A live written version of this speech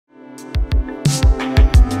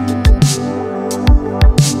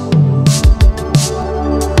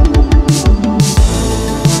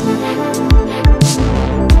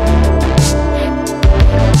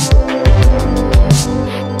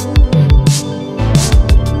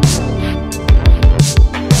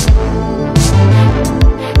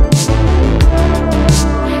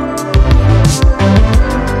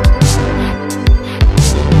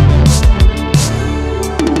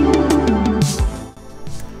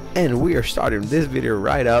And we are starting this video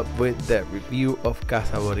right up with the review of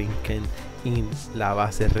Casa Borinquen in La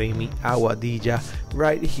Base Remy, Aguadilla.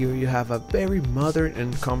 Right here you have a very modern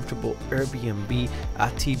and comfortable Airbnb, a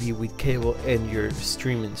TV with cable and your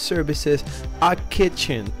streaming services, a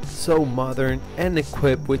kitchen so modern and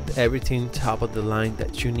equipped with everything top of the line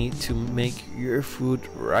that you need to make your food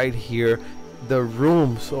right here. The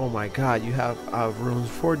rooms, oh my god, you have rooms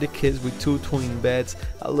for the kids with 2 twin beds,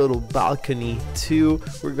 a little balcony too.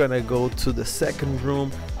 We're gonna go to the second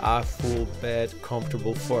room, a full bed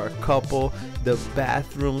comfortable for a couple. The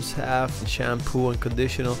bathrooms have shampoo and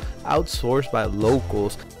conditioner outsourced by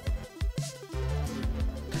locals.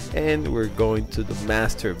 And we're going to the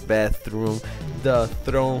master bathroom, the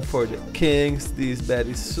throne for the kings. This bed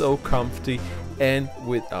is so comfy and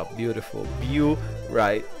with a beautiful view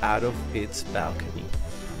right out of its balcony.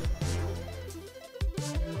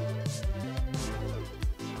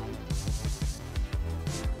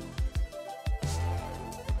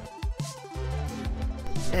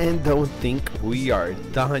 And don't think we are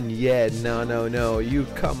done yet. No, you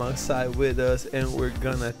come outside with us and we're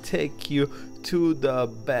gonna take you to the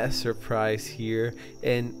best surprise here,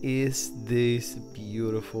 and is this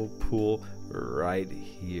beautiful pool right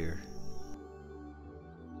here.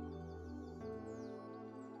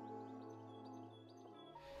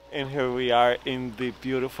 And here we are in the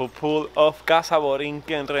beautiful pool of Casa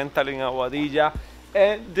Borinquen rental in Aguadilla.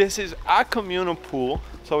 And this is a communal pool,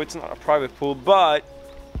 so it's not a private pool, but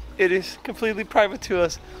it is completely private to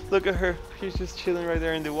us. Look at her, she's just chilling right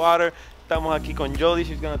there in the water. Estamos aquí con Jody,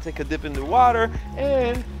 she's gonna take a dip in the water.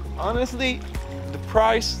 And honestly, the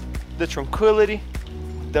price, the tranquility,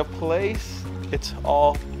 the place, it's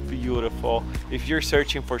all beautiful. If you're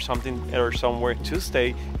searching for something or somewhere to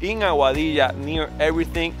stay in Aguadilla near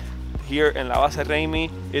everything here in La Base Remy,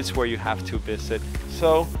 it's where you have to visit.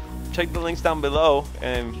 So check the links down below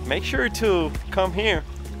and make sure to come here.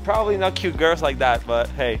 Probably not cute girls like that, but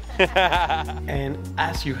hey. And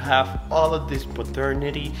as you have all of this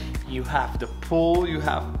modernity, you have the pool, you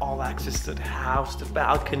have all access to the house, the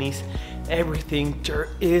balconies, everything. There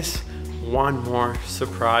is one more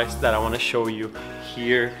surprise that I want to show you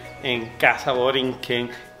here in Casa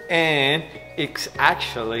Borinquen, and it's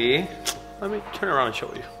actually, let me turn around and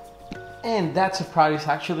show you. And that surprise is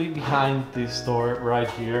actually behind this door right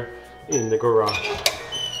here in the garage.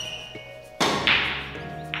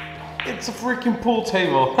 It's a freaking pool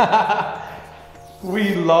table.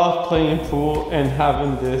 We love playing pool and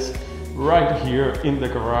having this right here in the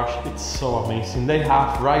garage. It's so amazing. They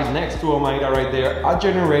have right next to Omega right there a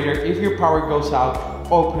generator. If your power goes out,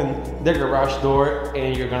 open the garage door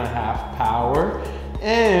and you're gonna have power.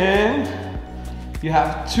 And you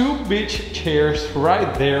have 2 beach chairs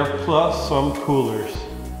right there plus some coolers.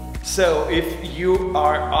 So if you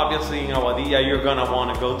are obviously in Aguadilla, you're gonna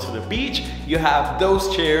wanna go to the beach, you have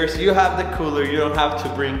those chairs, you have the cooler, you don't have to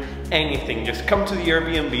bring anything. Just come to the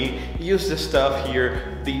Airbnb, use the stuff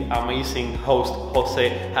here the amazing host Jose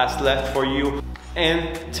has left for you,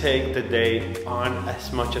 and take the day on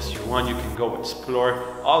as much as you want. You can go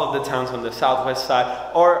explore all of the towns on the southwest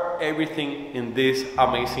side or everything in this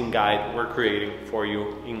amazing guide we're creating for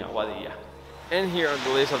you in Aguadilla. And here on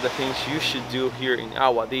the list of the things you should do here in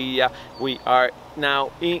Aguadilla, we are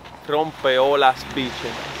now in Rompe Olas beach.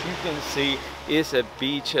 And as you can see, it's a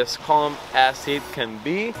beach as calm as it can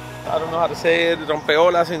be. I don't know how to say it. Rompe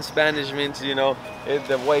Olas in Spanish means, you know,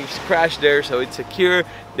 the waves crash there, so it's secure.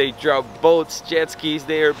 They drop boats, jet skis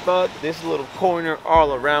there, but this little corner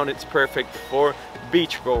all around, it's perfect for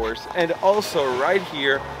beach goers. And also right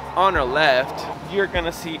here on our left, you're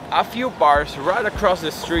gonna see a few bars right across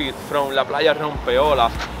the street from La Playa Rompe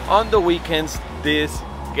Olas. On the weekends, this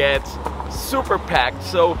gets super packed,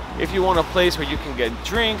 so if you want a place where you can get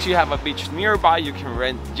drinks, you have a beach nearby, you can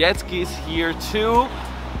rent jet skis here too,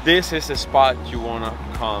 this is the spot you wanna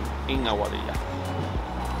come in Aguadilla.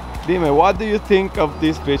 Dime, what do you think of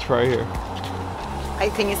this beach right here? I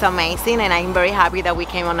think it's amazing, and I'm very happy that we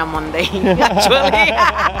came on a Monday, actually.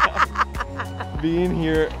 Being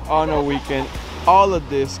here on a weekend, all of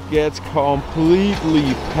this gets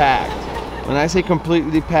completely packed. When I say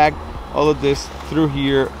completely packed, all of this through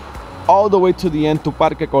here, all the way to the end to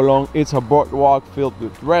Parque Colón. It's a boardwalk filled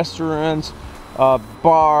with restaurants,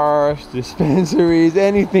 bars, dispensaries,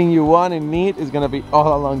 anything you want and need is gonna be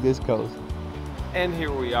all along this coast. And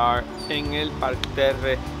here we are in el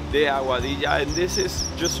Parterre de Aguadilla, and this is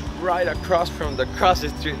just right across from the cross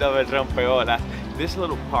street of el Rompe Olas. This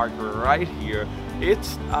little park right here,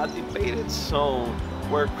 it's a debated zone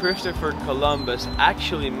where Christopher Columbus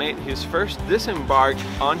actually made his first disembark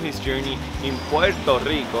on his journey in Puerto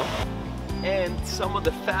Rico. And some of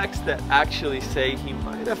the facts that actually say he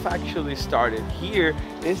might have actually started here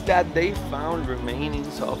is that they found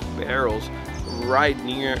remainings of barrels right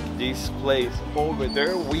near this place. Over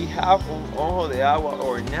there we have un ojo de agua,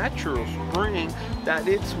 or natural spring, that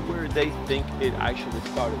it's where they think it actually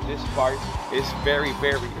started. This part is very,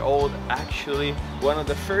 very old. Actually, one of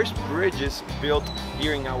the first bridges built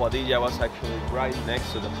here in Aguadilla was actually right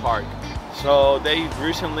next to the park. So they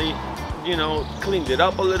recently, you know, cleaned it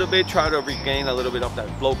up a little bit, try to regain a little bit of that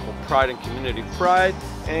local pride and community pride.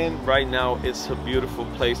 And right now it's a beautiful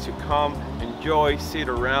place to come, enjoy, sit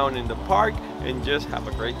around in the park, and just have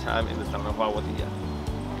a great time in the town of Aguadilla.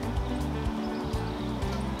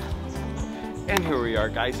 And here we are,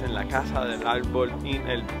 guys, in la Casa del Árbol in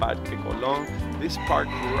el Parque Colón. This park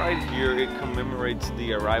right here, it commemorates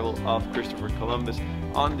the arrival of Christopher Columbus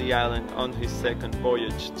on the island on his second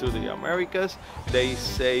voyage to the Americas. They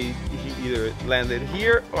say he either landed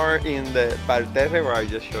here or in the Parterre, where I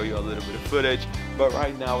just show you a little bit of footage. But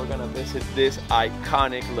right now we're gonna visit this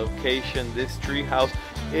iconic location. This treehouse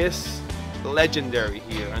is legendary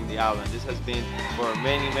here on the island. This has been for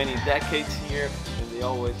many, many decades here, and they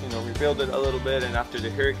always, you know, rebuild it a little bit, and after the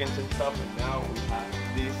hurricanes and stuff, and now we have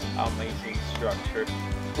this amazing structure,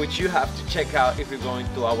 which you have to check out if you're going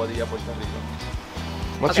to Aguadilla, Puerto Rico.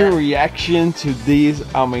 What's your reaction to this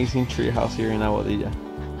amazing treehouse here in Aguadilla?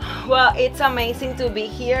 Well, it's amazing to be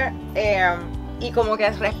here, y como que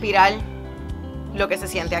es respirar lo que se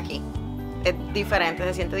siente aquí. Es diferente,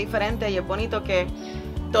 se siente diferente, y es bonito que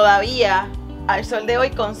todavía al sol de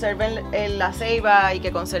hoy conserven la ceiba y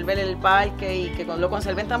que conserven el parque y que lo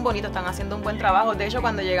conserven tan bonito. Están haciendo un buen trabajo. De hecho,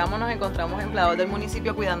 cuando llegamos nos encontramos empleados del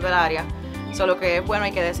municipio cuidando el área. Solo que es bueno,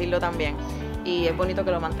 hay que decirlo también. Y es bonito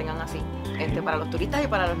que lo mantengan así, para los turistas y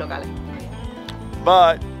para los locales.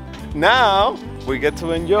 But now we get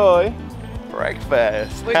to enjoy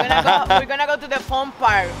breakfast. We're gonna go to the fun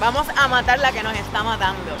part. Vamos a matar la que nos está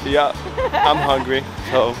matando. Yeah, I'm hungry,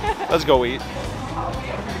 so let's go eat.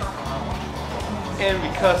 And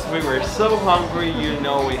because we were so hungry, you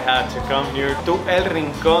know, we had to come here to El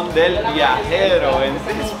Rincón del Viajero. And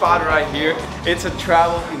this spot right here, it's a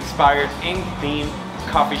travel-inspired and themed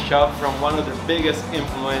coffee shop from one of the biggest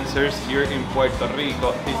influencers here in Puerto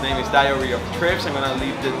Rico. His name is Diary of Trips. I'm gonna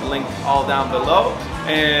leave the link all down below.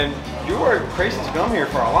 And you were crazy to come here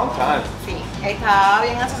for a long time. Sí, estaba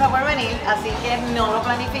bien ansiosa por venir, así que no lo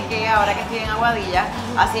planifiqué ahora que estoy en Aguadilla.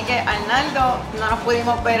 Así que Arnaldo no nos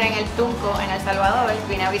pudimos ver en el Tunco, en El Salvador.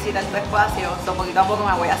 Vine a visitar tu espacio, so poquito a poco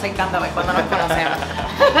me voy acercando a ver cuando nos conocemos.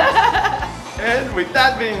 And with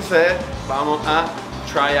that being said, vamos a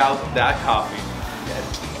try out that coffee.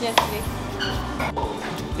 Yes, please.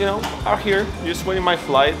 You know, out here, just waiting my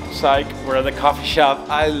flight. Psych, we're at the coffee shop.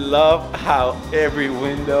 I love how every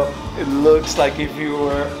window, it looks like if you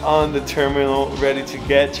were on the terminal ready to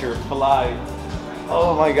get your flight.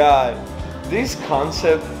 Oh my God. This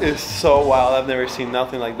concept is so wild. I've never seen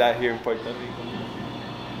nothing like that here in Puerto Rico.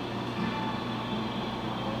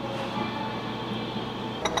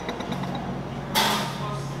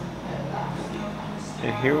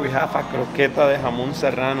 And here we have a croqueta de jamón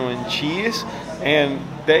serrano and cheese, and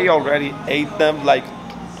they already ate them, like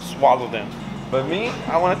swallowed them. But me,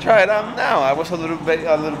 I want to try it out now. I was a little bit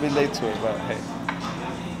late to it, but hey.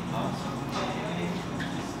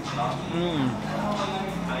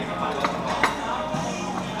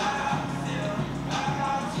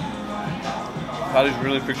 That is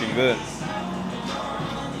really freaking good.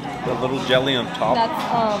 The little jelly on top. That's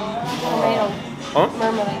tomato. Huh?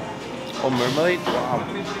 Marmalade. Oh, marmalade? Wow.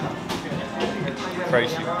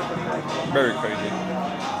 Crazy. Very crazy.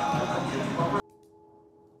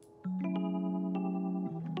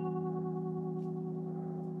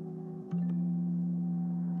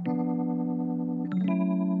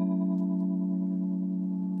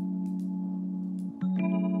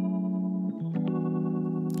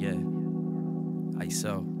 Yeah.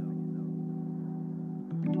 So.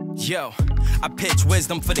 Yo, I pitch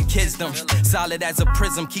wisdom for the kidsdom. Solid as a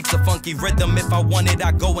prism, keeps a funky rhythm. If I want it,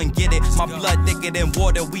 I go and get it. My blood thicker than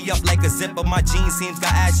water, we up like a zipper. My jeans seams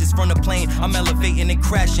got ashes from the plane. I'm elevating and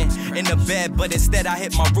crashing in the bed, but instead I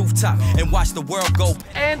hit my rooftop and watch the world go.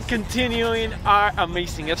 And continuing our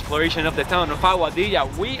amazing exploration of the town of Aguadilla,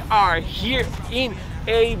 we are here in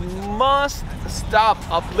a must-stop,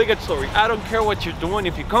 obligatory. I don't care what you're doing.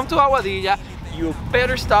 If you come to Aguadilla, you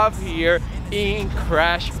better stop here in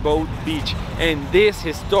Crash Boat Beach. And this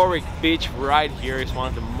historic beach right here is one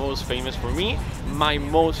of the most famous for me, my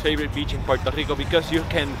most favorite beach in Puerto Rico, because you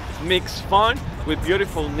can mix fun with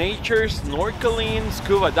beautiful nature, snorkeling,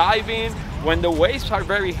 scuba diving. When the waves are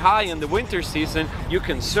very high in the winter season, you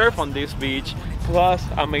can surf on this beach. plus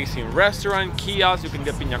amazing restaurant, kiosks. You can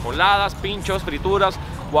get piña coladas, pinchos, frituras,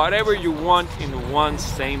 whatever you want in one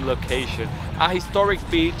same location. A historic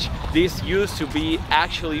beach. This used to be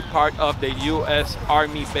actually part of the US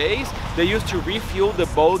Army base. They used to refuel the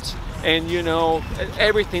boats and, you know,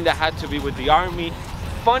 everything that had to be with the army.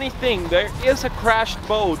 Funny thing, there is a crashed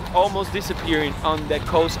boat almost disappearing on the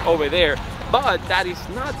coast over there, but that is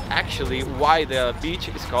not actually why the beach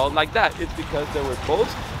is called like that. It's because there were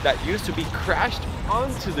boats that used to be crashed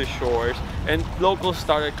onto the shores and locals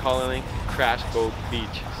started calling Crash Boat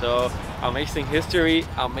Beach. So amazing history,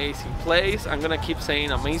 amazing place. I'm gonna keep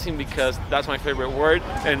saying amazing because that's my favorite word,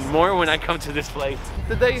 and more when I come to this place.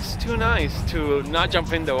 The day is too nice to not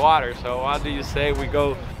jump in the water, so what do you say we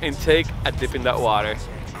go and take a dip in that water?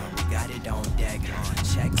 Got it on deck,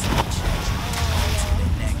 check, the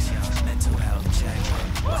next, mental health check,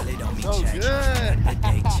 wallet on me check, the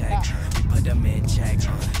day check, we put them in check,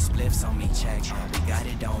 spliffs on me check, we got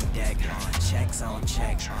it on deck, checks on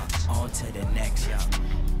check, on to the next,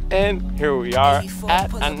 And here we are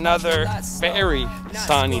at another very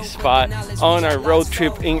sunny spot on our road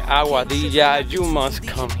trip in Aguadilla. You must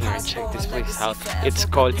come here and check this place out. It's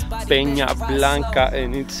called Peña Blanca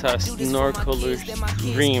and it's a snorkeler's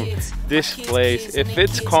dream. This place, if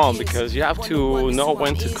it's calm, because you have to know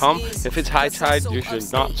when to come. If it's high tide, you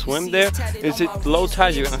should not swim there. If it's low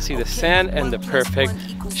tide, you're gonna see the sand and the perfect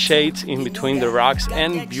shades in between the rocks,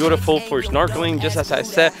 and beautiful for snorkeling. Just as I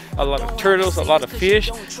said, a lot of turtles, a lot of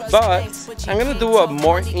fish. But I'm gonna do a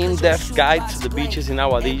more in-depth guide to the beaches in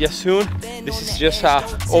Aguadilla soon. This is just an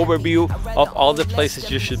overview of all the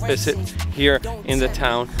places you should visit here in the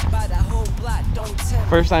town.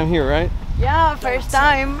 First time here, right? Yeah, first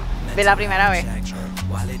time. De la primera vez.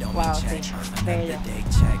 Wow, sí. Bello.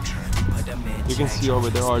 You can see over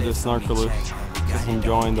there are the snorkelers just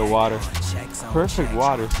enjoying the water. Perfect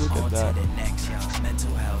water, look at that.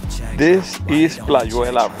 This is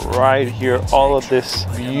Playuela right here, all of this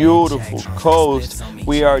beautiful coast.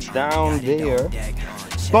 We are down there,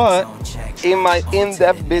 but in my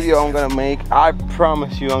in-depth video I'm gonna make, I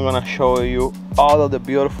promise you I'm gonna show you all of the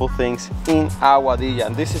beautiful things in Aguadilla,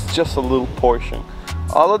 and this is just a little portion.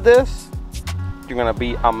 All of this, you're gonna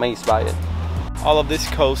be amazed by it. All of this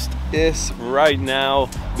coast is right now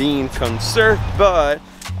being conserved, but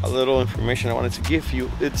a little information I wanted to give you,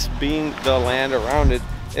 it's being the land around it,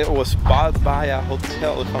 it was bought by a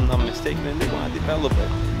hotel if I'm not mistaken, and they want to develop it.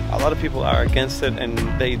 A lot of people are against it and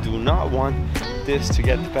they do not want this to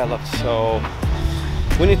get developed, so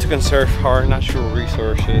we need to conserve our natural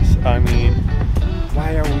resources. I mean,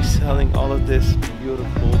 why are we selling all of this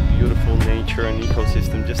beautiful nature and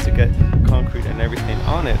ecosystem just to get concrete and everything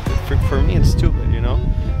on it? For me it's stupid, you know?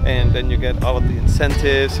 And then you get all of the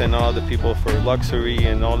incentives and all the people for luxury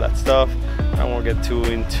and all that stuff. I won't get too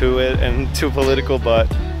into it and too political, but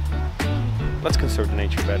let's conserve the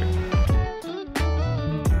nature better.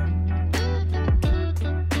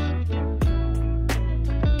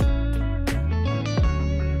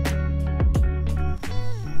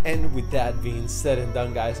 And with that being said and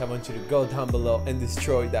done, guys, I want you to go down below and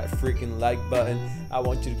destroy that freaking like button. I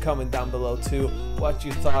want you to comment down below too what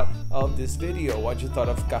you thought of this video, what you thought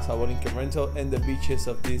of Casa Borinquen rental and the beaches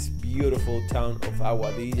of this beautiful town of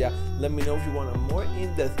Aguadilla. Let me know if you want a more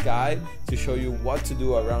in-depth guide to show you what to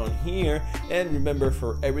do around here. And remember,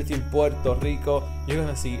 for everything Puerto Rico, you're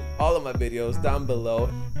gonna see all of my videos down below.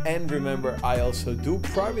 And remember, I also do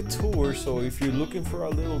private tours, so if you're looking for a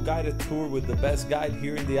little guided tour with the best guide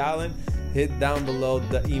here in the island, hit down below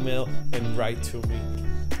the email and write to me.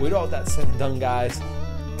 With all that said and done, guys,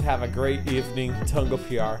 have a great evening. Tongue of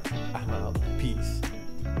PR, I'm out. Peace.